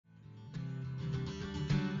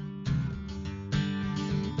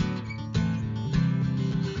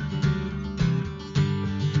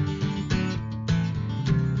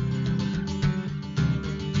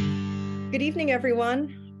Good evening,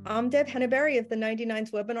 everyone. I'm Deb Henneberry of the 99's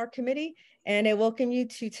Webinar Committee, and I welcome you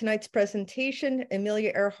to tonight's presentation,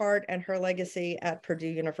 Amelia Earhart and Her Legacy at Purdue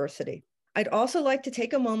University. I'd also like to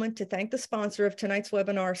take a moment to thank the sponsor of tonight's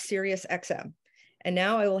webinar, SiriusXM. And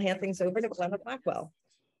now I will hand things over to Glenna Blackwell.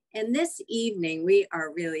 And this evening, we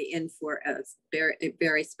are really in for a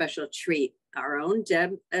very special treat. Our own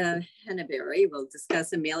Deb Henneberry will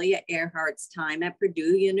discuss Amelia Earhart's time at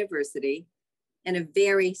Purdue University in a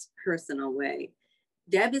very personal way.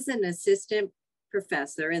 Deb is an assistant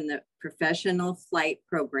professor in the professional flight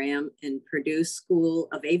program in Purdue School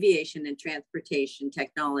of Aviation and Transportation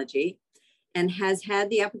Technology and has had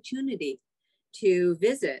the opportunity to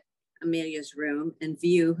visit Amelia's room and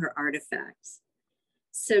view her artifacts.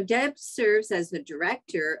 So Deb serves as the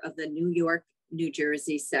director of the New York, New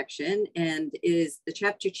Jersey section and is the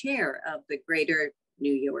chapter chair of the Greater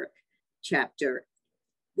New York chapter.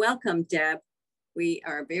 Welcome, Deb. We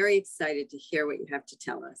are very excited to hear what you have to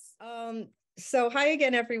tell us. So hi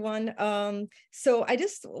again, everyone. So I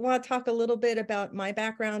just want to talk a little bit about my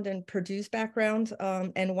background and Purdue's background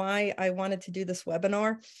and why I wanted to do this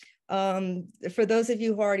webinar. For those of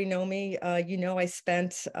you who already know me, you know I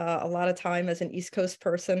spent a lot of time as an East Coast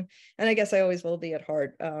person, and I guess I always will be at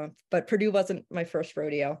heart, but Purdue wasn't my first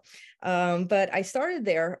rodeo. But I started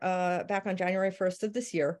there back on January 1st of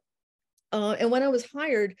this year. And when I was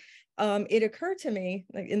hired, it occurred to me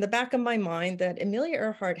in the back of my mind that Amelia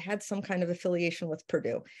Earhart had some kind of affiliation with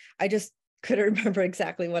Purdue. I just couldn't remember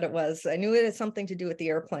exactly what it was. I knew it had something to do with the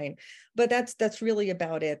airplane, but that's really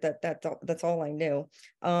about it. That's all I knew.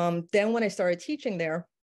 Then when I started teaching there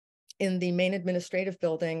in the main administrative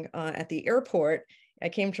building at the airport, I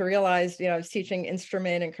came to realize, I was teaching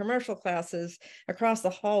instrument and commercial classes across the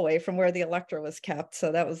hallway from where the Electra was kept.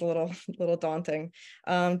 So that was a little daunting.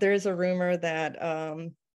 There is a rumor that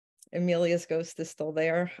Amelia's ghost is still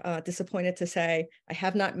there. Disappointed to say I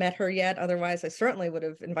have not met her yet. Otherwise, I certainly would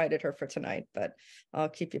have invited her for tonight, but I'll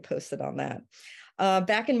keep you posted on that.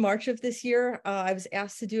 Back in March of this year, I was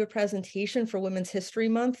asked to do a presentation for Women's History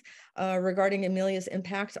Month regarding Amelia's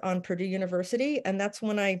impact on Purdue University. And that's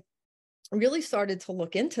when I really started to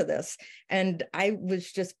look into this. And I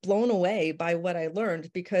was just blown away by what I learned,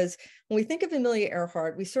 because when we think of Amelia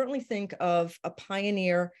Earhart, we certainly think of a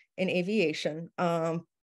pioneer in aviation.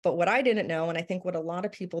 But what I didn't know, and I think what a lot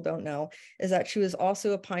of people don't know, is that she was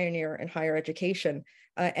also a pioneer in higher education.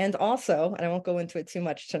 And also, and I won't go into it too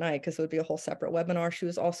much tonight because it would be a whole separate webinar, she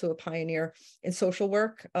was also a pioneer in social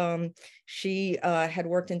work. She had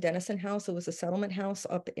worked in Dennison House. It was a settlement house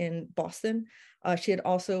up in Boston. She had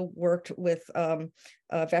also worked with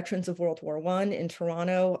veterans of World War I in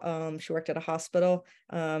Toronto. She worked at a hospital.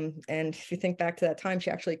 And if you think back to that time, she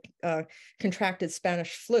actually contracted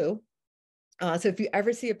Spanish flu. So if you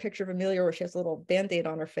ever see a picture of Amelia where she has a little Band-Aid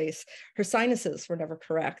on her face, her sinuses were never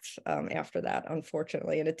correct after that,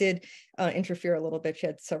 unfortunately. And it did interfere a little bit. She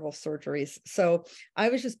had several surgeries. So I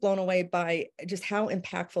was just blown away by just how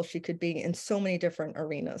impactful she could be in so many different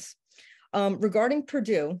arenas. Regarding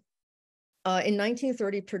Purdue, in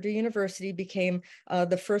 1930, Purdue University became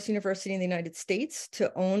the first university in the United States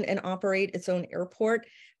to own and operate its own airport.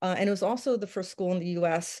 And it was also the first school in the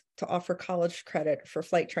US to offer college credit for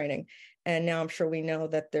flight training. And now I'm sure we know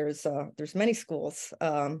that there's many schools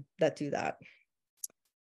that do that.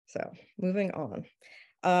 So moving on.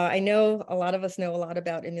 I know a lot of us know a lot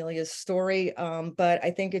about Amelia's story, but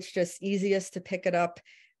I think it's just easiest to pick it up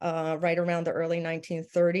right around the early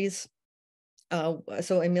 1930s.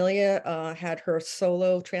 So Amelia had her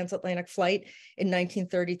solo transatlantic flight in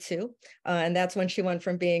 1932, and that's when she went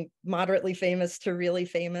from being moderately famous to really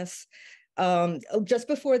famous. Just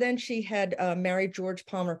before then, she had married George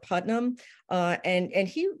Palmer Putnam, and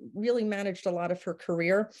he really managed a lot of her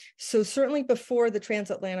career. So certainly before the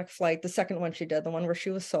transatlantic flight, the second one she did, the one where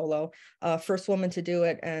she was solo, first woman to do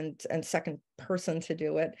it and second person to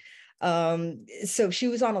do it. So she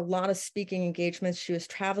was on a lot of speaking engagements. She was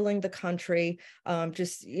traveling the country,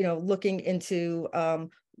 just, looking into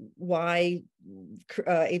why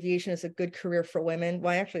aviation is a good career for women.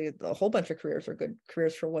 Why actually a whole bunch of careers are good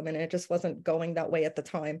careers for women, and it just wasn't going that way at the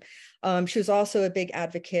time. She was also a big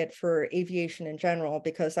advocate for aviation in general,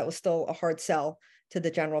 because that was still a hard sell to the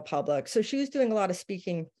general public. So she was doing a lot of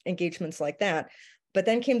speaking engagements like that. But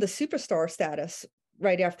then came the superstar status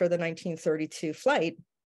right after the 1932 flight.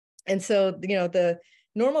 And so, the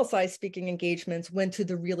normal size speaking engagements went to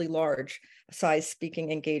the really large size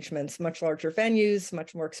speaking engagements, much larger venues,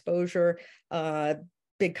 much more exposure,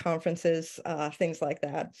 big conferences, things like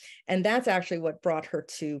that. And that's actually what brought her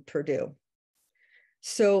to Purdue.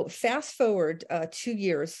 So fast forward 2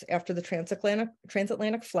 years after the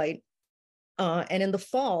transatlantic flight, And in the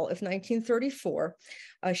fall of 1934,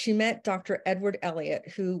 she met Dr. Edward Elliott,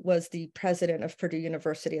 who was the president of Purdue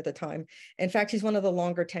University at the time. In fact, he's one of the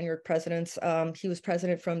longer tenured presidents. He was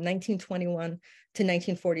president from 1921 to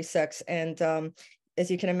 1946. And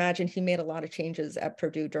as you can imagine, he made a lot of changes at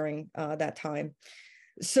Purdue during that time.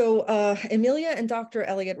 So Amelia and Dr.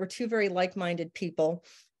 Elliott were two very like-minded people.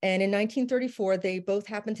 And in 1934, they both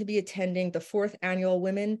happened to be attending the 4th Annual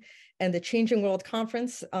Women and the Changing World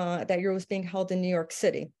Conference that year was being held in New York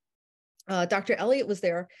City. Dr. Elliott was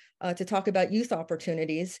there to talk about youth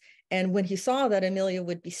opportunities. And when he saw that Amelia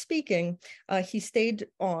would be speaking, he stayed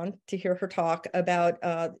on to hear her talk about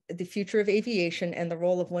the future of aviation and the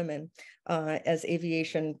role of women as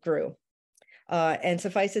aviation grew. And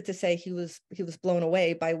suffice it to say, he was blown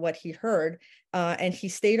away by what he heard. And he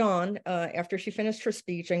stayed on after she finished her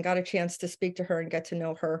speech and got a chance to speak to her and get to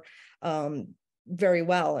know her very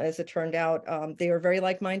well. As it turned out, they were very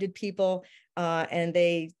like-minded people, and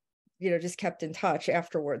they just kept in touch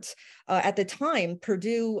afterwards. At the time,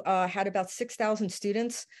 Purdue had about 6,000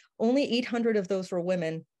 students. Only 800 of those were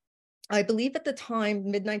women. I believe at the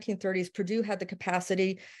time, mid-1930s, Purdue had the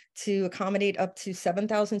capacity to accommodate up to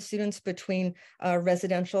 7,000 students between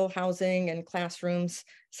residential housing and classrooms.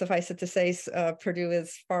 Suffice it to say, Purdue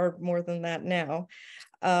is far more than that now.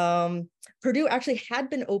 Purdue actually had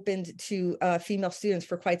been opened to female students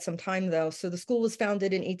for quite some time, though. So the school was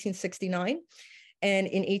founded in 1869. And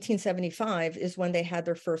in 1875 is when they had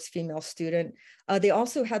their first female student. They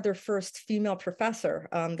also had their first female professor.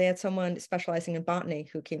 They had someone specializing in botany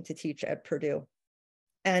who came to teach at Purdue.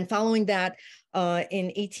 And following that,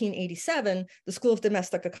 in 1887, the School of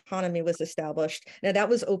Domestic Economy was established. Now that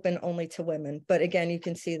was open only to women, but again, you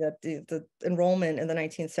can see that the enrollment in the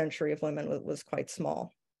 19th century of women was quite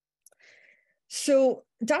small. So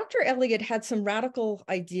Dr. Elliott had some radical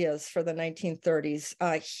ideas for the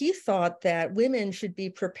 1930s. He thought that women should be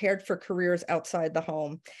prepared for careers outside the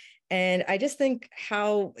home. And I just think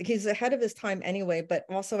how he's ahead of his time anyway, but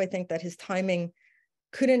also I think that his timing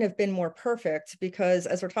couldn't have been more perfect, because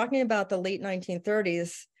as we're talking about the late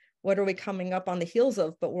 1930s, what are we coming up on the heels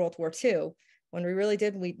of but World War II, when we really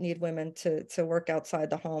did need women to work outside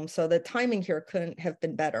the home. So the timing here couldn't have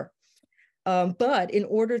been better. But in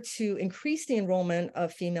order to increase the enrollment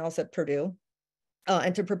of females at Purdue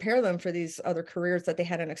and to prepare them for these other careers that they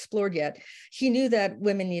hadn't explored yet, he knew that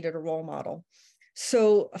women needed a role model.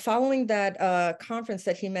 So following that conference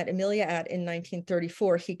that he met Amelia at in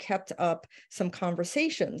 1934, he kept up some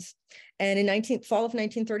conversations. And in fall of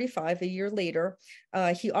 1935, a year later,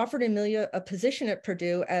 he offered Amelia a position at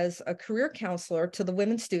Purdue as a career counselor to the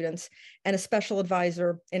women students and a special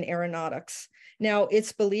advisor in aeronautics. Now,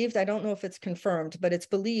 it's believed, I don't know if it's confirmed, but it's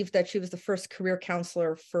believed that she was the first career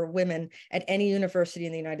counselor for women at any university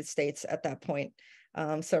in the United States at that point.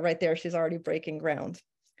 So right there, she's already breaking ground.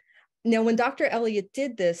 Now, when Dr. Elliott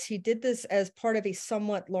did this, he did this as part of a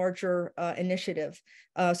somewhat larger initiative.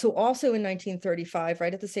 So also in 1935,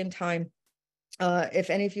 right at the same time, if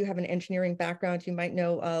any of you have an engineering background, you might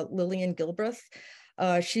know Lillian Gilbreth.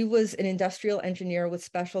 She was an industrial engineer with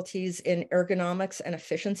specialties in ergonomics and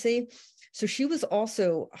efficiency. So she was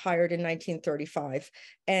also hired in 1935.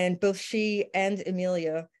 And both she and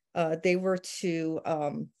Amelia, they were to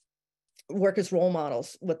work as role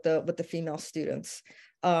models with the female students.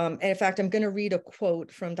 And in fact, I'm going to read a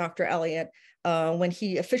quote from Dr. Elliott when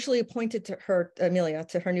he officially appointed Amelia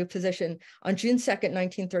to her new position on June 2nd,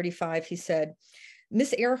 1935. He said,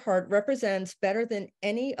 "Miss Earhart represents better than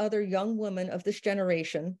any other young woman of this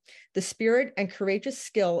generation the spirit and courageous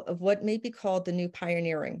skill of what may be called the new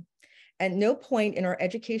pioneering. At no point in our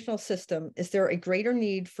educational system is there a greater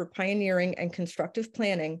need for pioneering and constructive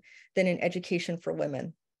planning than in education for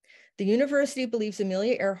women. The university believes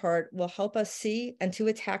Amelia Earhart will help us see and to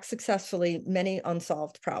attack successfully many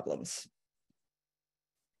unsolved problems."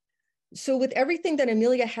 So with everything that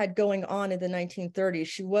Amelia had going on in the 1930s,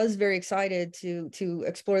 she was very excited to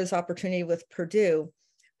explore this opportunity with Purdue,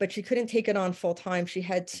 but she couldn't take it on full time. She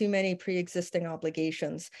had too many pre-existing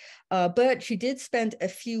obligations. But she did spend a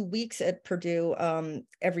few weeks at Purdue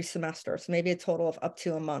every semester, so maybe a total of up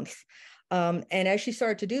to a month. And as she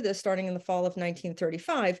started to do this, starting in the fall of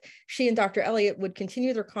 1935, she and Dr. Elliott would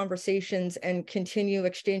continue their conversations and continue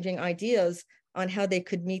exchanging ideas on how they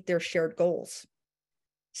could meet their shared goals.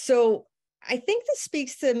 So I think this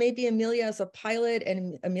speaks to maybe Amelia as a pilot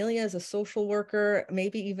and Amelia as a social worker,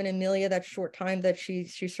 maybe even Amelia that short time that she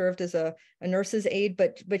served as a nurse's aide,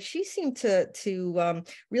 but she seemed to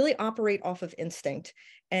really operate off of instinct.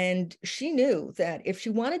 And she knew that if she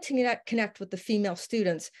wanted to connect with the female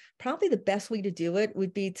students, probably the best way to do it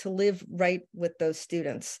would be to live right with those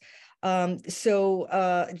students. Just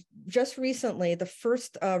recently, the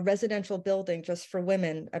first residential building just for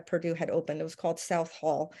women at Purdue had opened. It was called South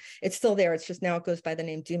Hall. It's still there. It's just now it goes by the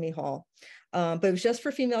name Dewey Hall. But it was just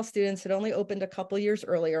for female students. It only opened a couple years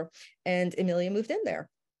earlier, and Amelia moved in there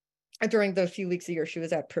during the few weeks a year she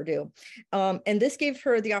was at Purdue. And this gave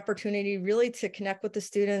her the opportunity really to connect with the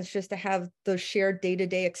students, just to have those shared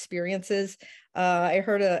day-to-day experiences. I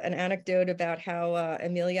heard an anecdote about how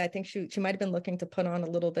Amelia, I think she might have been looking to put on a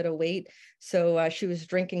little bit of weight. So she was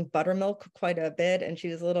drinking buttermilk quite a bit, and she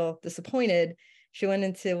was a little disappointed. She went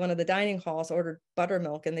into one of the dining halls, ordered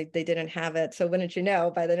buttermilk, and they didn't have it. So wouldn't you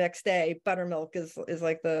know, by the next day, buttermilk is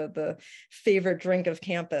like the favorite drink of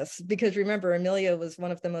campus. Because remember, Amelia was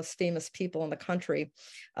one of the most famous people in the country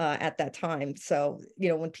at that time. So, you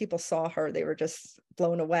know, when people saw her, they were just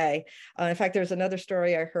blown away. In fact, there's another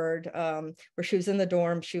story I heard where she was in the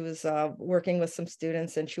dorm. She was working with some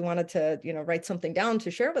students, and she wanted to, you know, write something down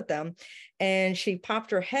to share with them. And she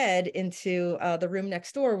popped her head into the room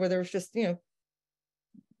next door where there was just, you know,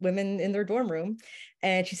 women in their dorm room.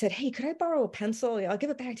 And she said, "Hey, could I borrow a pencil? I'll give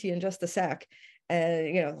it back to you in just a sec." And,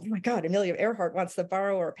 you know, oh my God, Amelia Earhart wants to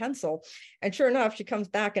borrow her pencil. And sure enough, she comes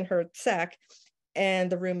back in her sack,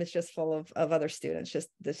 and the room is just full of other students.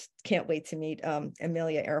 Just can't wait to meet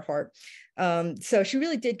Amelia Earhart. So she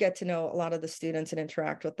really did get to know a lot of the students and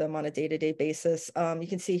interact with them on a day-to-day basis. You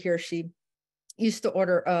can see here, she used to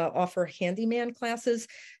offer handyman classes.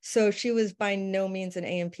 So she was by no means an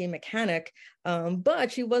A&P mechanic,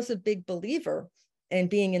 but she was a big believer in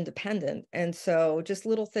being independent. And so just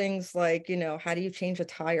little things like, you know, how do you change a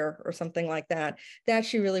tire or something like that, that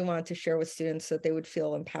she really wanted to share with students so that they would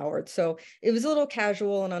feel empowered. So it was a little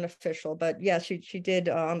casual and unofficial, but yeah, she did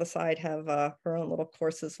on the side have her own little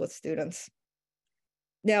courses with students.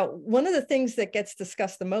 Now, one of the things that gets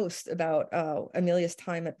discussed the most about Amelia's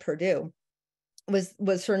time at Purdue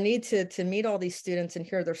was her need to meet all these students and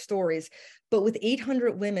hear their stories. But with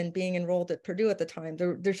 800 women being enrolled at Purdue at the time,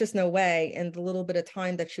 there's just no way, and the little bit of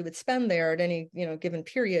time that she would spend there at any, you know, given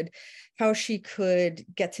period, how she could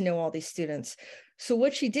get to know all these students. So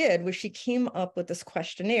what she did was she came up with this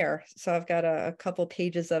questionnaire. So I've got a couple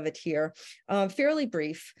pages of it here, fairly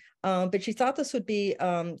brief, but she thought this would be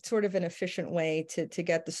sort of an efficient way to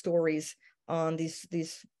get the stories on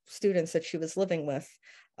these students that she was living with.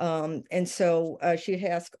 And so she'd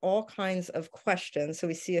ask all kinds of questions. So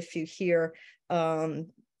we see a few here. You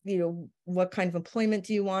know, what kind of employment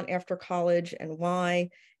do you want after college and why?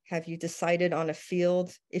 Have you decided on a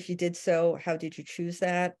field? If you did so, how did you choose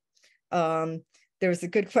that? There was a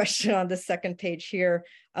good question on the second page here.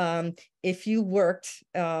 If you worked,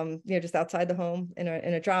 you know, just outside the home in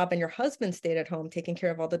a job, and your husband stayed at home taking care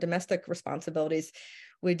of all the domestic responsibilities,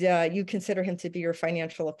 would you consider him to be your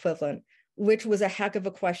financial equivalent? Which was a heck of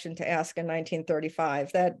a question to ask in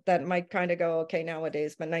 1935. That might kind of go okay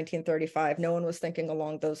nowadays, but 1935, no one was thinking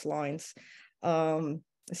along those lines. So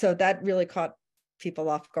that really caught people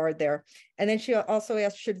off guard there. And then she also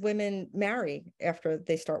asked, should women marry after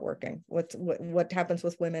they start working? What happens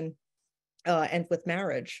with women and with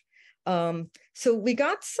marriage? So we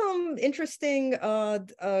got some interesting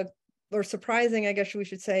or surprising, I guess we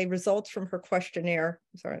should say, results from her questionnaire.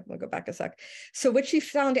 Sorry, we'll go back a sec. So what she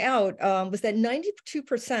found out was that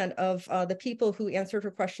 92% of the people who answered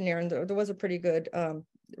her questionnaire, and there was a pretty good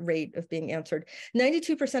rate of being answered,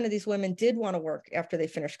 92% of these women did want to work after they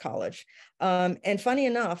finished college. And funny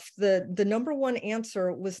enough, the number one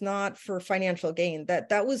answer was not for financial gain.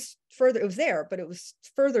 That was further, it was there, but it was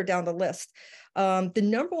further down the list. The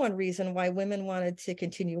number one reason why women wanted to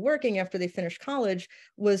continue working after they finished college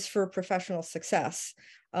was for professional success,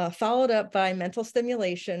 followed up by mental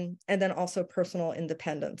stimulation and then also personal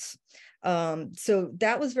independence. So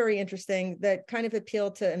that was very interesting. That kind of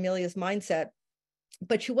appealed to Amelia's mindset.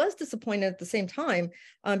 But she was disappointed at the same time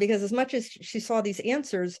because as much as she saw these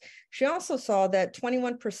answers, she also saw that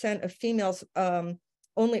 21% of females,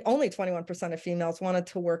 only 21% of females wanted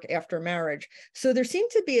to work after marriage. So there seemed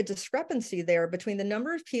to be a discrepancy there between the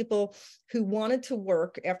number of people who wanted to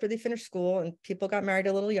work after they finished school, and people got married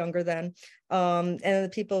a little younger then, and the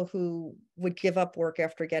people who would give up work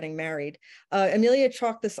after getting married. Amelia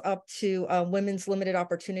chalked this up to women's limited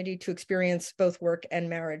opportunity to experience both work and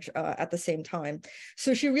marriage at the same time.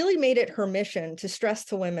 So she really made it her mission to stress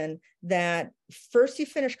to women that first you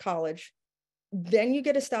finish college, then you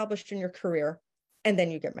get established in your career, and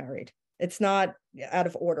then you get married. It's not out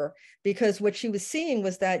of order, because what she was seeing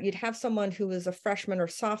was that you'd have someone who was a freshman or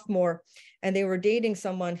sophomore, and they were dating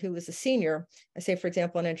someone who was a senior. I say, for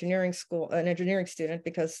example, an engineering student,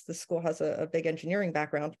 because the school has a big engineering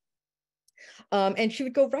background. And she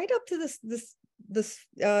would go right up to this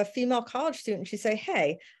female college student. And she'd say,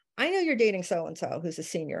 "Hey, I know you're dating so-and-so who's a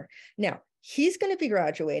senior. Now, he's going to be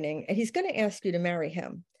graduating and he's going to ask you to marry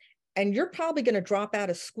him. And you're probably going to drop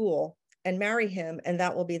out of school and marry him. And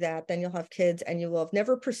that will be that. Then you'll have kids and you will have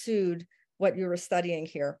never pursued what you were studying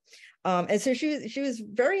here. And so she was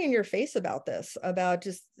very in your face about this, about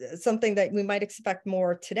just something that we might expect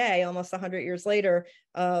more today, almost 100 years later,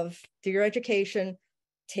 of do your education,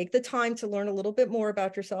 take the time to learn a little bit more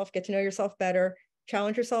about yourself, get to know yourself better,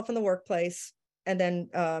 challenge yourself in the workplace. And then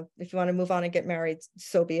if you want to move on and get married,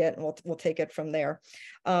 so be it. And we'll take it from there.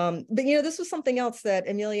 But, this was something else that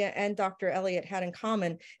Amelia and Dr. Elliott had in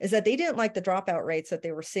common, is that they didn't like the dropout rates that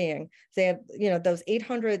they were seeing. They had, those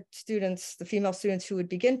 800 students, the female students who would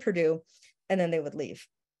begin Purdue, and then they would leave.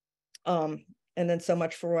 And then so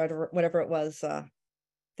much for whatever it was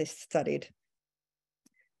they studied.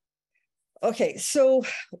 Okay, so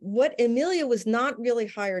what Amelia was not really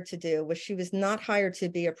hired to do was she was not hired to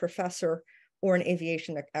be a professor or an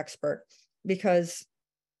aviation expert, because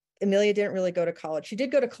Amelia didn't really go to college. She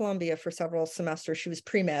did go to Columbia for several semesters. She was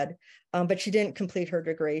pre-med, but she didn't complete her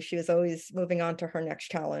degree. She was always moving on to her next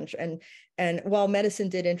challenge. And while medicine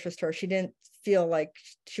did interest her, she didn't feel like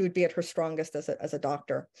she would be at her strongest as a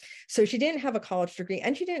doctor. So she didn't have a college degree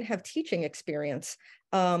and she didn't have teaching experience.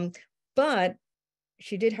 But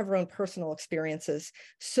she did have her own personal experiences.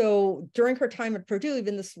 So during her time at Purdue,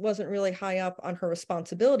 even this wasn't really high up on her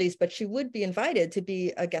responsibilities, but she would be invited to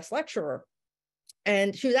be a guest lecturer.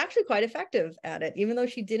 And she was actually quite effective at it, even though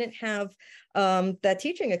she didn't have that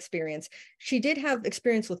teaching experience. She did have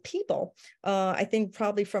experience with people. I think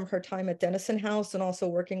probably from her time at Dennison House and also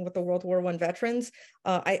working with the World War I veterans.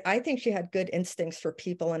 I think she had good instincts for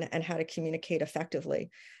people and how to communicate effectively.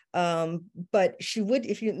 But she would,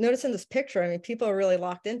 if you notice in this picture, I mean, people are really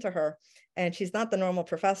locked into her, and she's not the normal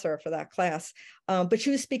professor for that class. But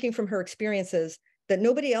she was speaking from her experiences that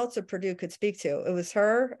nobody else at Purdue could speak to. It was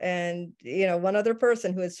her and, one other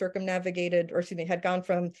person who had circumnavigated, or excuse me, had gone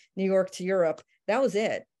from New York to Europe. That was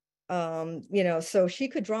it. So she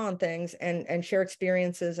could draw on things and share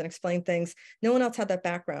experiences and explain things. No one else had that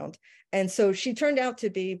background. And so she turned out to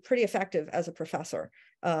be pretty effective as a professor,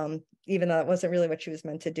 even though that wasn't really what she was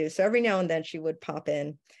meant to do. So every now and then she would pop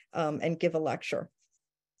in and give a lecture.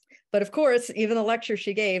 But of course, even the lecture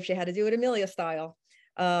she gave, she had to do it Amelia style.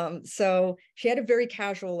 So she had a very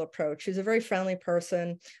casual approach. She was a very friendly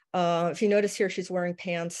person. If you notice here, she's wearing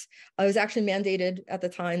pants. It was actually mandated at the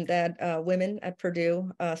time that women at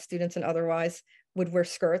Purdue, students and otherwise, would wear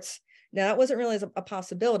skirts. Now, that wasn't really a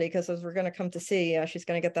possibility, because as we're going to come to see, she's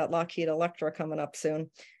going to get that Lockheed Electra coming up soon.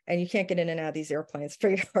 And you can't get in and out of these airplanes. It's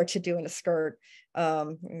pretty hard to do in a skirt. We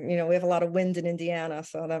have a lot of wind in Indiana,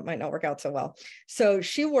 so that might not work out so well. So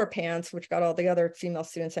she wore pants, which got all the other female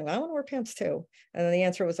students saying, I want to wear pants too. And then the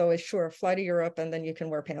answer was always, sure, fly to Europe and then you can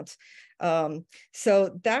wear pants.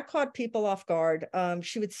 So that caught people off guard.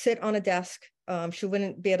 She would sit on a desk. She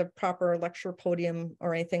wouldn't be at a proper lecture podium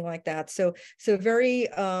or anything like that. So very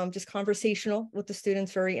just conversational with the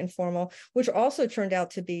students, very informal, which also turned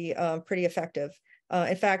out to be pretty effective.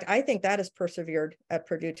 In fact, I think that has persevered at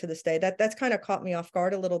Purdue to this day. That's kind of caught me off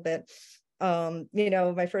guard a little bit.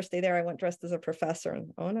 My first day there, I went dressed as a professor,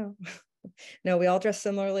 and oh no. No, we all dress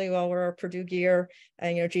similarly. We all wear our Purdue gear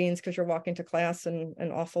and, jeans, because you're walking to class in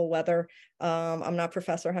awful weather. I'm not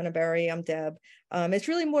Professor Henneberry, I'm Deb. It's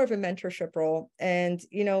really more of a mentorship role. And,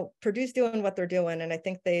 Purdue's doing what they're doing. And I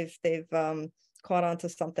think they've caught on to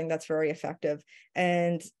something that's very effective.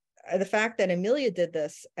 And the fact that Amelia did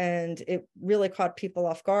this and it really caught people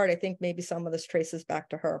off guard, I think maybe some of this traces back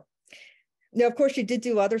to her. Now, of course, she did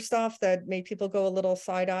do other stuff that made people go a little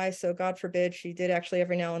side eye. So God forbid, she did actually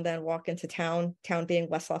every now and then walk into town being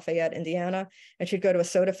West Lafayette, Indiana, and she'd go to a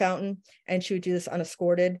soda fountain and she would do this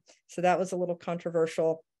unescorted. So that was a little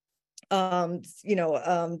controversial.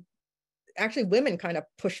 Actually, women kind of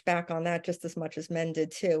pushed back on that just as much as men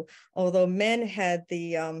did too. Although men had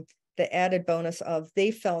the added bonus of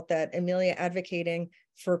they felt that Amelia advocating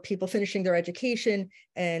for people finishing their education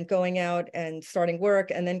and going out and starting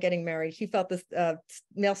work and then getting married. He felt this,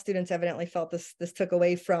 male students evidently felt this took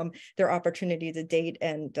away from their opportunity to date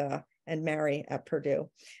and marry at Purdue.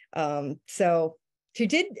 So she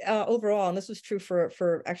did overall, and this was true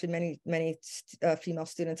for actually many female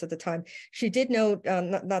students at the time, she did note,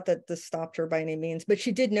 not that this stopped her by any means, but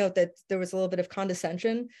she did note that there was a little bit of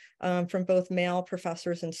condescension from both male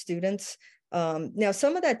professors and students. Now,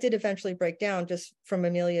 some of that did eventually break down just from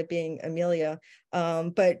Amelia being Amelia,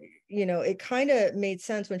 but it kind of made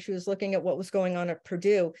sense when she was looking at what was going on at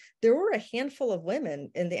Purdue. There were a handful of women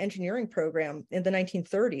in the engineering program in the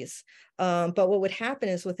 1930s, but what would happen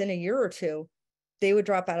is within a year or two, they would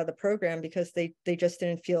drop out of the program because they just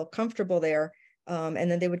didn't feel comfortable there.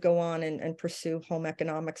 And then they would go on and pursue home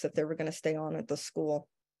economics if they were going to stay on at the school.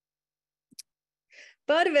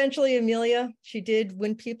 But eventually, Amelia, she did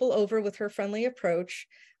win people over with her friendly approach.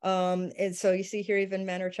 And so you see here, even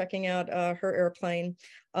men are checking out her airplane.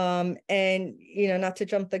 And, you know, not to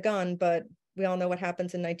jump the gun, but we all know what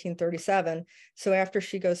happens in 1937. So after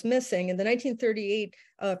she goes missing, in the 1938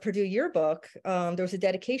 Purdue yearbook, there was a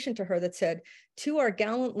dedication to her that said, "To our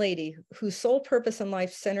gallant lady, whose sole purpose in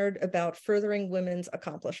life centered about furthering women's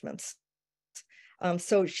accomplishments."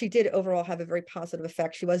 So she did overall have a very positive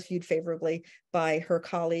effect. She was viewed favorably by her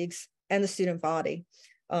colleagues and the student body.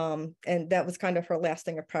 And that was kind of her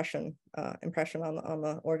lasting impression on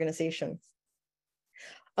the organization.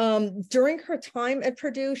 During her time at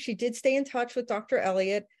Purdue, she did stay in touch with Dr.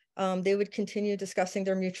 Elliott. They would continue discussing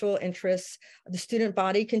their mutual interests. The student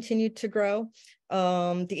body continued to grow.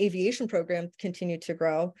 The aviation program continued to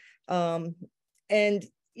grow. And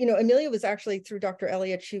you know, Amelia was actually, through Dr.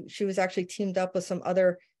 Elliott, she was actually teamed up with some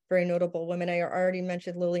other very notable women. I already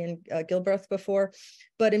mentioned Lillian Gilbreth before,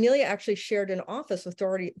 but Amelia actually shared an office with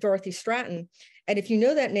Dorothy Stratton. And if you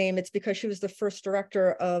know that name, it's because she was the first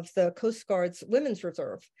director of the Coast Guard's Women's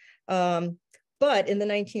Reserve. But in the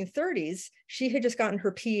 1930s, she had just gotten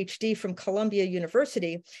her PhD from Columbia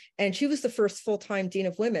University, and she was the first full-time dean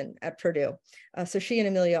of women at Purdue. So she and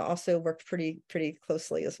Amelia also worked pretty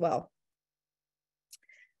closely as well.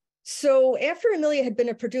 So after Amelia had been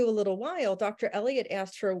at Purdue a little while, Dr. Elliott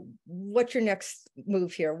asked her, "What's your next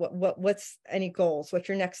move here? What's any goals? What's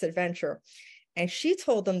your next adventure?" And she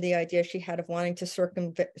told them the idea she had of wanting to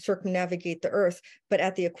circumnavigate the Earth, but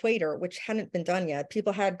at the equator, which hadn't been done yet.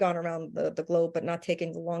 People had gone around the globe, but not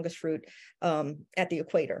taking the longest route at the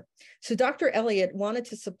equator. So Dr. Elliott wanted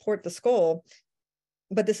to support this goal,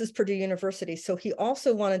 but this is Purdue University. So he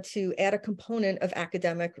also wanted to add a component of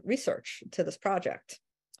academic research to this project.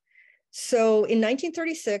 So in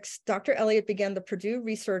 1936, Dr. Elliott began the Purdue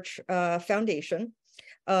Research Foundation.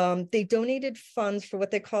 They donated funds for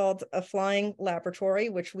what they called a flying laboratory,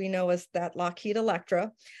 which we know as that Lockheed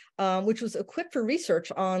Electra, which was equipped for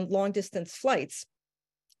research on long distance flights.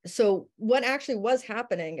 So what actually was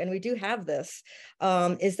happening, and we do have this,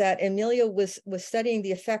 is that Amelia was studying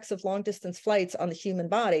the effects of long distance flights on the human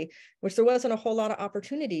body, which there wasn't a whole lot of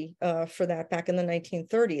opportunity for that back in the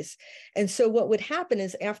 1930s. And so what would happen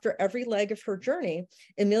is after every leg of her journey,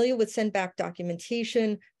 Amelia would send back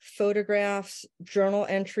documentation, photographs, journal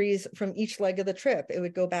entries from each leg of the trip. It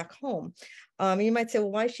would go back home. You might say, well,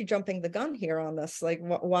 why is she jumping the gun here on this? Like,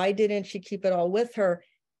 why didn't she keep it all with her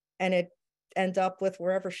and it end up with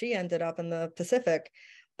wherever she ended up in the Pacific?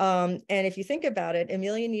 And if you think about it,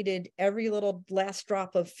 Amelia needed every little last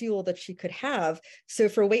drop of fuel that she could have. So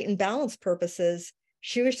for weight and balance purposes,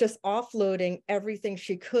 she was just offloading everything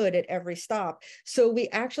she could at every stop. So we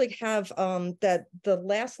actually have that the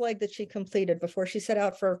last leg that she completed before she set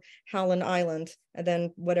out for Howland Island, and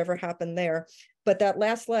then whatever happened there. But that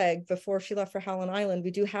last leg before she left for Howland Island, we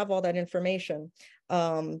do have all that information.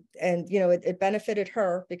 And, you know, it benefited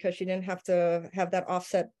her because she didn't have to have that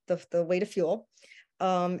offset the weight of fuel.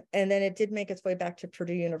 And then it did make its way back to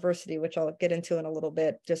Purdue University, which I'll get into in a little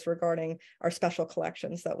bit, just regarding our special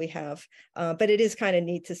collections that we have. But it is kind of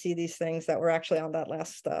neat to see these things that were actually on that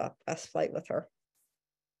last flight with her.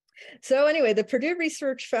 So anyway, the Purdue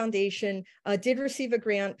Research Foundation did receive a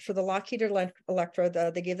grant for the Lockheed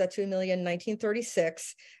Electra. They gave that to Amelia in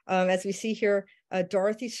 1936. As we see here,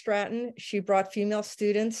 Dorothy Stratton, she brought female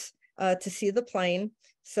students to see the plane.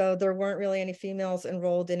 So there weren't really any females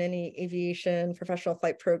enrolled in any aviation professional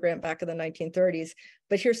flight program back in the 1930s.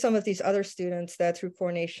 But here's some of these other students that through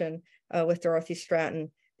coordination with Dorothy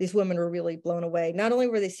Stratton, these women were really blown away. Not only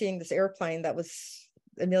were they seeing this airplane that was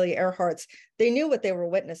Amelia Earhart's, they knew what they were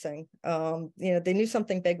witnessing. You know, they knew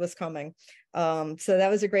something big was coming. So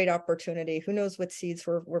that was a great opportunity. Who knows what seeds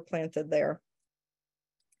were planted there.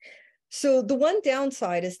 So the one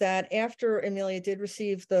downside is that after Amelia did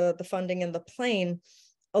receive the funding and the plane,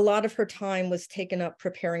 a lot of her time was taken up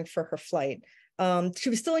preparing for her flight. She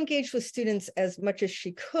was still engaged with students as much as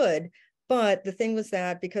she could, but the thing was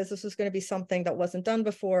that because this was going to be something that wasn't done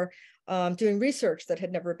before, doing research that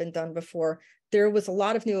had never been done before, there was a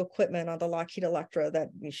lot of new equipment on the Lockheed Electra that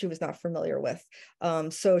she was not familiar with.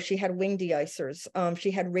 So she had wing de-icers.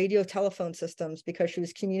 She had radio telephone systems because she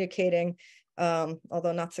was communicating,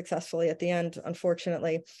 although not successfully at the end,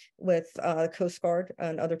 unfortunately, with the Coast Guard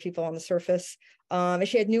and other people on the surface. And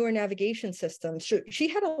she had newer navigation systems. She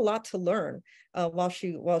had a lot to learn while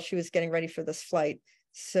she was getting ready for this flight.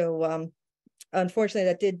 So unfortunately,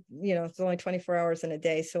 that did, you know, it's only 24 hours in a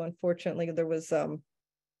day. So unfortunately, there was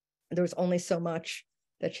only so much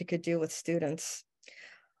that she could do with students.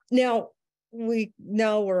 Now, we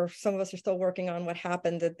know, or some of us are still working on what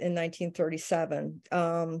happened in 1937.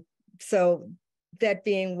 So that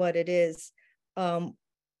being what it is,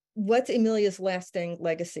 what's Amelia's lasting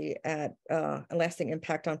legacy a lasting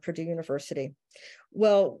impact on Purdue University?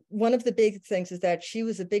 Well, one of the big things is that she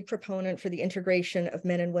was a big proponent for the integration of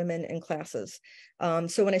men and women in classes.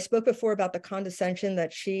 So when I spoke before about the condescension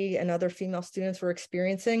that she and other female students were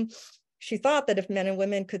experiencing, she thought that if men and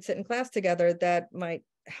women could sit in class together, that might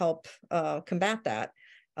help combat that,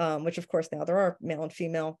 which of course now there are male and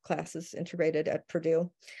female classes integrated at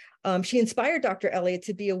Purdue. She inspired Dr. Elliott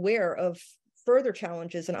to be aware of further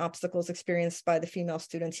challenges and obstacles experienced by the female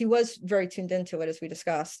students. He was very tuned into it, as we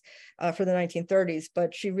discussed, for the 1930s,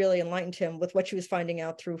 but she really enlightened him with what she was finding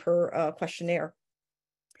out through her questionnaire.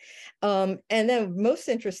 And then most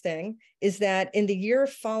interesting is that in the year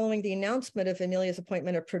following the announcement of Amelia's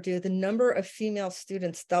appointment at Purdue, the number of female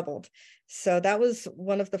students doubled. So that was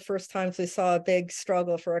one of the first times we saw a big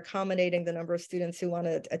struggle for accommodating the number of students who want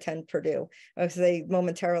to attend Purdue, because they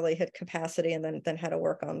momentarily hit capacity and then had to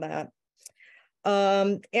work on that.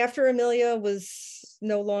 After Amelia was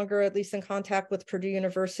no longer, at least in contact with Purdue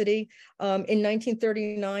University, in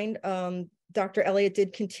 1939, Dr. Elliott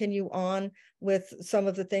did continue on with some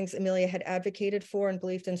of the things Amelia had advocated for and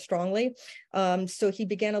believed in strongly. So he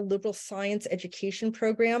began a liberal science education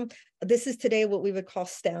program. This is today what we would call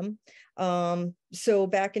STEM. So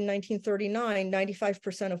back in 1939,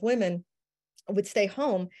 95% of women would stay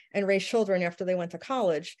home and raise children after they went to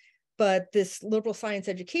college. But this liberal science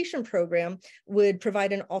education program would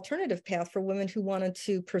provide an alternative path for women who wanted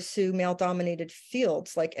to pursue male-dominated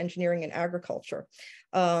fields like engineering and agriculture.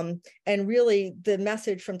 And really, the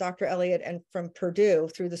message from Dr. Elliott and from Purdue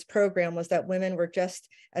through this program was that women were just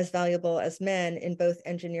as valuable as men in both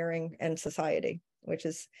engineering and society, which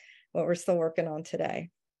is what we're still working on today.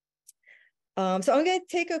 So I'm going to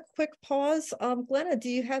take a quick pause. Glenna, do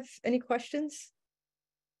you have any questions?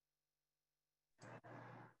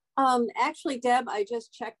 Actually, Deb, I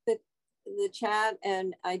just checked the chat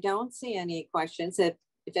and I don't see any questions. If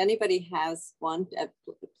anybody has one,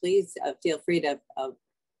 please feel free to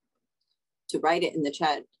write it in the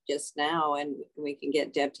chat just now and we can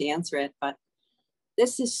get Deb to answer it. But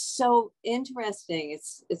this is so interesting.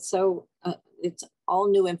 It's all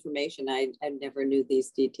new information. I never knew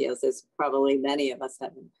these details, as probably many of us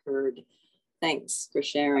haven't heard. Thanks for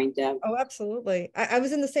sharing, Deb. Oh, absolutely. I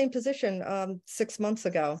was in the same position 6 months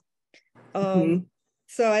ago.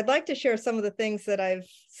 So I'd like to share some of the things that I've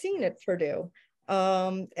seen at Purdue.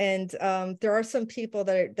 There are some people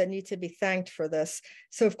that need to be thanked for this.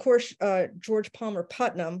 So of course, George Palmer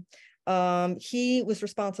Putnam, he was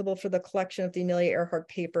responsible for the collection of the Amelia Earhart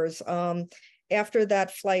papers. After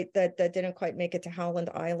that flight that didn't quite make it to Howland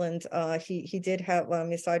Island, he did have,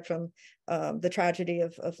 aside from the tragedy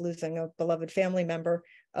of losing a beloved family member,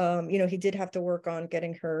 he did have to work on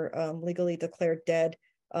getting her legally declared dead.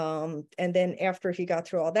 And then after he got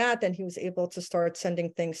through all that, then he was able to start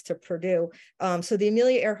sending things to Purdue. So the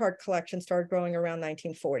Amelia Earhart collection started growing around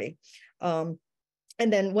 1940.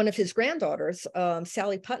 And then one of his granddaughters,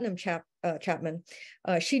 Sally Putnam Chapman,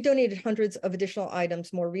 she donated hundreds of additional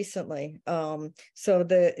items more recently. So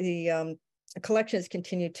the collection has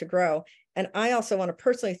continued to grow. And I also want to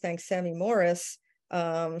personally thank Sammy Morris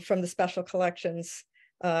from the Special Collections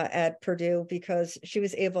at Purdue, because she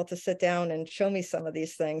was able to sit down and show me some of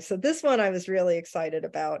these things. So this one I was really excited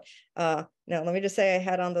about. Now, let me just say I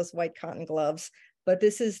had on those white cotton gloves, but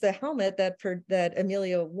this is the helmet that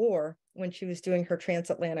Amelia wore when she was doing her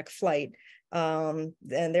transatlantic flight. And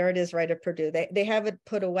there it is right at Purdue. They have it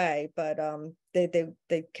put away, but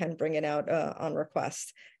they can bring it out on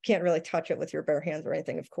request. Can't really touch it with your bare hands or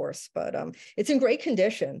anything, of course, but it's in great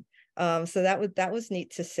condition. So that was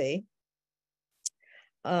neat to see.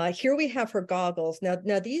 Here we have her goggles.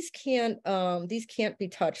 Now these can't be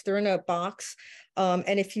touched. They're in a box.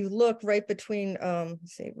 And if you look right between,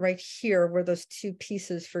 see right here where those two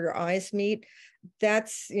pieces for your eyes meet,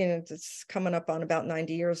 that's, it's coming up on about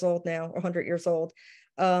 90 years old now, or 100 years old.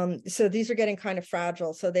 So these are getting kind of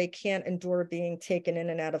fragile, so they can't endure being taken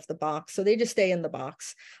in and out of the box. So they just stay in the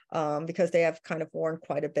box because they have kind of worn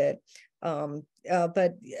quite a bit.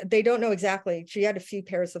 But they don't know exactly. She had a few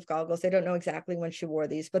pairs of goggles. They don't know exactly when she wore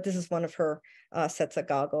these, but this is one of her sets of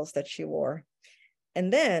goggles that she wore.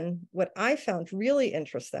 And then what I found really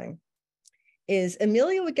interesting is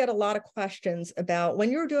Amelia would get a lot of questions about when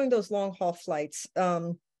you were doing those long haul flights.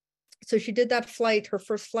 So she did that flight, her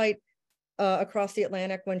first flight across the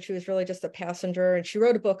Atlantic when she was really just a passenger, and she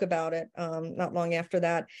wrote a book about it not long after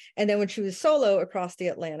that. And then when she was solo across the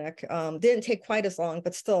Atlantic, didn't take quite as long,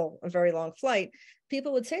 but still a very long flight.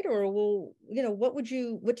 People would say to her, well, you know, what do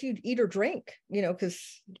you eat or drink? You know,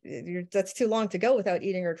 because that's too long to go without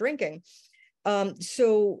eating or drinking.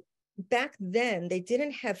 So back then they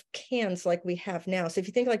didn't have cans like we have now. So if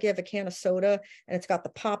you think like you have a can of soda and it's got the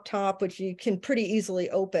pop top, which you can pretty easily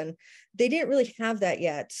open, they didn't really have that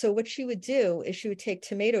yet. So what she would do is she would take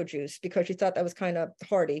tomato juice because she thought that was kind of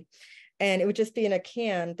hearty. And it would just be in a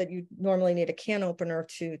can that you normally need a can opener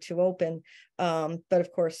to open. But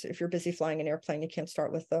of course, if you're busy flying an airplane, you can't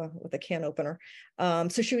start with a can opener.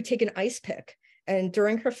 So she would take an ice pick, and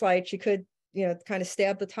during her flight, she could, you know, kind of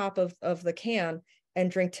stab the top of the can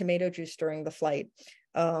and drink tomato juice during the flight.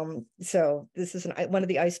 So this is one of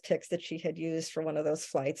the ice picks that she had used for one of those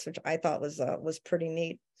flights, which I thought was pretty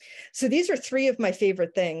neat. So these are three of my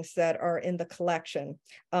favorite things that are in the collection,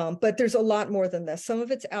 but there's a lot more than this. Some of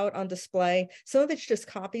it's out on display. Some of it's just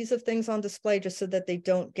copies of things on display just so that they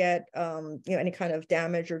don't get you know, any kind of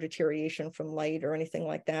damage or deterioration from light or anything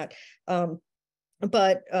like that.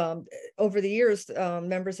 But over the years,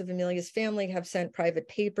 members of Amelia's family have sent private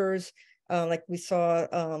papers. Like we saw,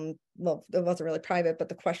 well, it wasn't really private, but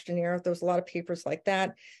the questionnaire, there was a lot of papers like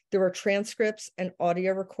that. There were transcripts and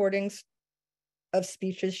audio recordings of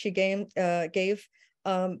speeches she gave. I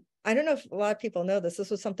don't know if a lot of people know this. This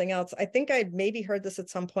was something else. I think I'd maybe heard this at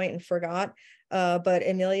some point and forgot, but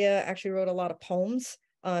Amelia actually wrote a lot of poems.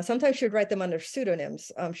 Sometimes she would write them under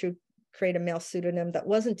pseudonyms. She would create a male pseudonym that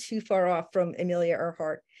wasn't too far off from Amelia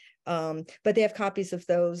Earhart. But they have copies of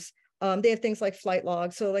those. They have things like flight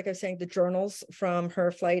logs. So like I was saying, the journals from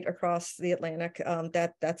her flight across the Atlantic,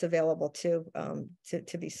 that's available too,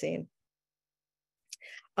 to be seen.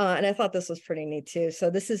 And I thought this was pretty neat too. So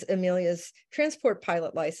this is Amelia's transport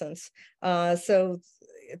pilot license. So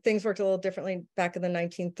things worked a little differently back in the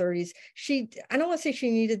 1930s. I don't want to say she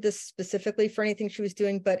needed this specifically for anything she was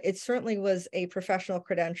doing, but it certainly was a professional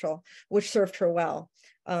credential, which served her well.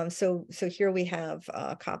 So here we have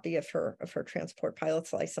a copy of her transport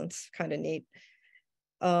pilot's license, kind of neat.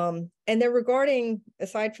 And then regarding,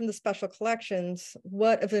 aside from the special collections,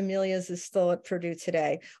 what of Amelia's is still at Purdue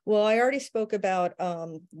today? Well, I already spoke about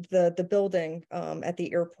the building at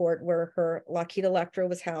the airport where her Lockheed Electra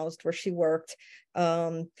was housed, where she worked.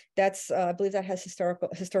 That's I believe that has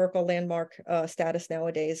historical landmark status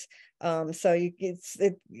nowadays. So you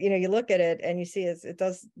know, you look at it and you see it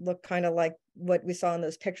does look kind of like what we saw in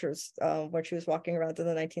those pictures where she was walking around in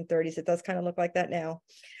the 1930s. It does kind of look like that now.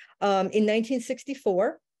 In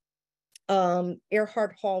 1964,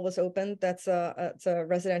 Earhart Hall was opened. It's a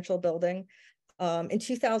residential building. In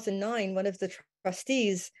 2009, one of the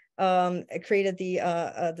trustees created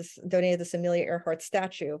donated this Amelia Earhart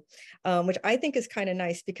statue, which I think is kind of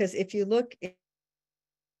nice because if you look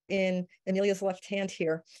in Amelia's left hand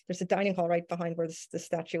here, there's a dining hall right behind where the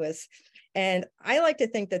statue is. And I like to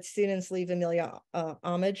think that students leave Amelia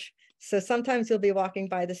homage. So sometimes you'll be walking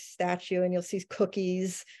by the statue and you'll see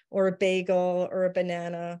cookies or a bagel or a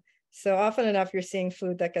banana. So often enough, you're seeing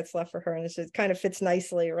food that gets left for her, and it kind of fits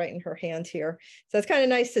nicely right in her hand here. So it's kind of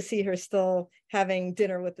nice to see her still having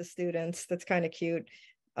dinner with the students. That's kind of cute.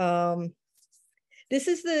 This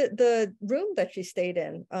is the room that she stayed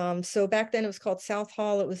in. So back then it was called South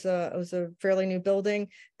Hall. It was a fairly new building.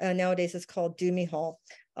 Nowadays it's called Dewey Hall,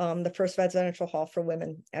 the first residential hall for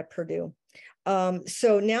women at Purdue.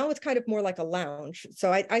 So now it's kind of more like a lounge.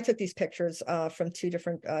 So I took these pictures from two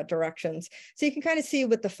different directions. So you can kind of see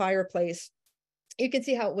with the fireplace, you can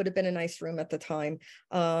see how it would have been a nice room at the time.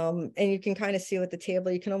 And you can kind of see with the table,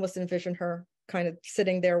 you can almost envision her kind of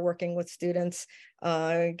sitting there working with students,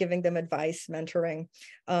 giving them advice, mentoring.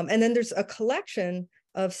 And then there's a collection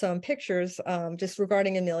of some pictures just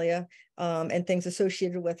regarding Amelia and things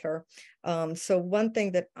associated with her. So one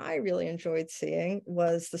thing that I really enjoyed seeing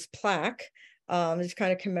was this plaque, just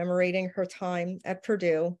kind of commemorating her time at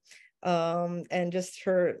Purdue and just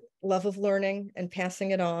her love of learning and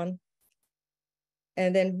passing it on.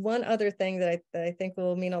 And then one other thing that I think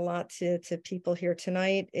will mean a lot to people here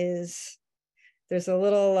tonight is there's a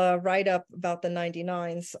little write-up about the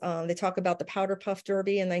 99s. They talk about the Powder Puff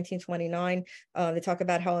Derby in 1929. They talk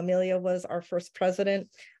about how Amelia was our first president.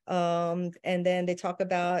 And then they talk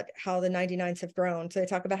about how the 99s have grown. So they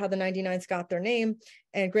talk about how the 99s got their name.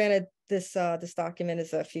 And granted, this document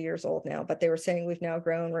is a few years old now, but they were saying we've now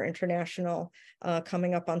grown, we're international,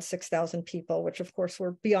 coming up on 6,000 people, which of course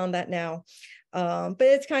we're beyond that now. But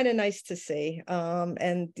it's kind of nice to see.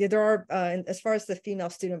 And there are, as far as the female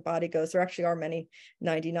student body goes, there actually are many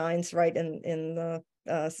 99s right in the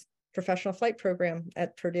professional flight program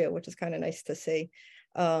at Purdue, which is kind of nice to see.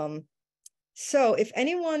 So if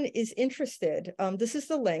anyone is interested, this is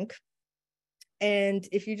the link. And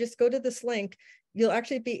if you just go to this link, you'll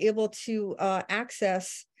actually be able to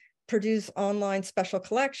access Purdue's online special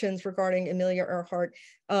collections regarding Amelia Earhart.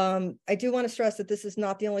 I do want to stress that this is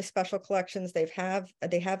not the only special collections they have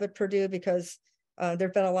at Purdue, because there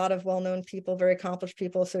have been a lot of well-known people, very accomplished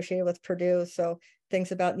people associated with Purdue. So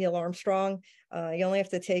things about Neil Armstrong, you only have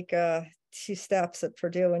to take 2 steps at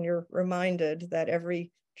Purdue and you're reminded that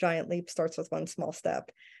every giant leap starts with 1 small step.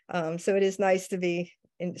 So it is nice to be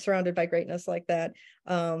surrounded by greatness like that.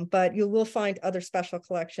 But you will find other special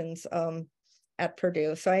collections at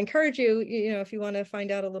Purdue. So I encourage you, if you want to find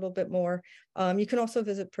out a little bit more, you can also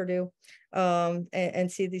visit Purdue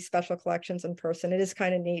and see these special collections in person. It is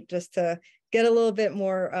kind of neat just to get a little bit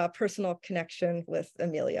more personal connection with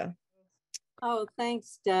Amelia. Oh,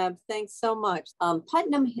 thanks, Deb. Thanks so much.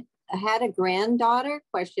 Putnam had a granddaughter, ?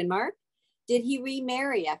 Did he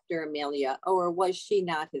remarry after Amelia, or was she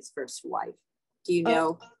not his first wife? Do you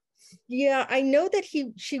know? Yeah, I know that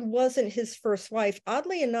she wasn't his first wife.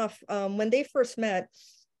 Oddly enough, when they first met,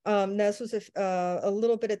 this was a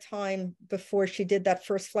little bit of time before she did that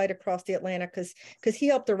first flight across the Atlantic, because he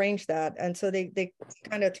helped arrange that, and so they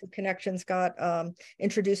kind of, through connections, got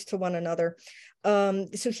introduced to one another.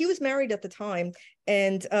 So he was married at the time,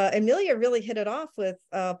 and Amelia really hit it off with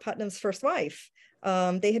Putnam's first wife.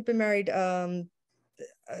 They had been married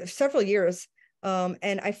several years.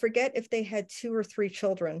 And I forget if they had 2 or 3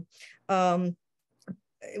 children.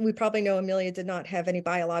 We probably know Amelia did not have any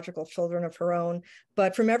biological children of her own,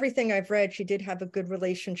 but from everything I've read, she did have a good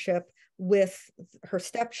relationship with her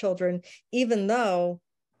stepchildren, even though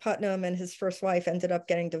Putnam and his first wife ended up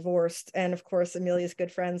getting divorced. And of course, Amelia's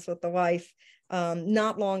good friends with the wife.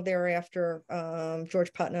 Not long thereafter,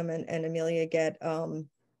 George Putnam and Amelia get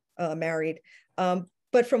married.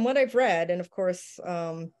 But from what I've read, and of course,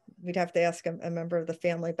 we'd have to ask a member of the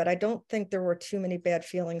family, but I don't think there were too many bad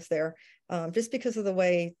feelings there, just because of the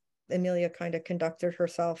way Amelia kind of conducted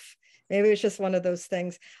herself. Maybe it was just one of those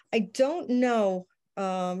things. I don't know,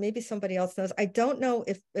 maybe somebody else knows. I don't know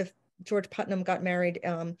if George Putnam got married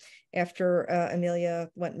after Amelia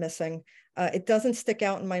went missing. It doesn't stick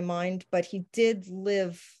out in my mind, but he did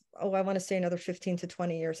live, I want to say another 15 to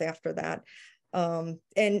 20 years after that. And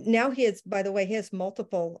now he has, by the way, he has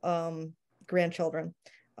multiple grandchildren.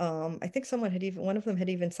 I think one of them had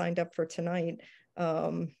even signed up for tonight.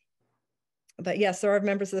 But yes, there are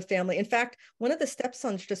members of the family. In fact, one of the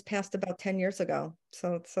stepsons just passed about 10 years ago.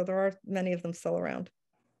 So there are many of them still around.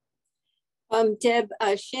 Deb,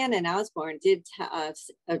 Shannon Osborne did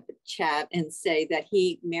a chat and say that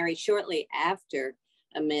he married shortly after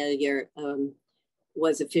Amelia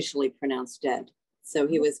was officially pronounced dead. So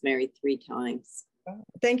he was married 3 times.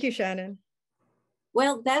 Thank you, Shannon.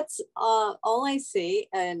 Well, that's all I see.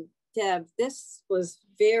 And Deb, this was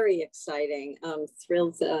very exciting. I'm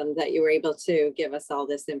thrilled that you were able to give us all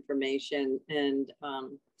this information. And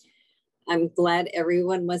I'm glad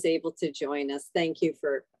everyone was able to join us. Thank you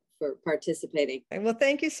for participating. Well,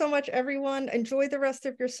 thank you so much, everyone. Enjoy the rest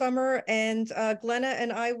of your summer. And Glenna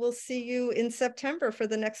and I will see you in September for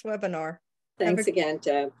the next webinar. Thanks again,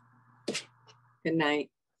 Deb. Good night.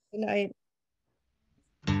 Good night.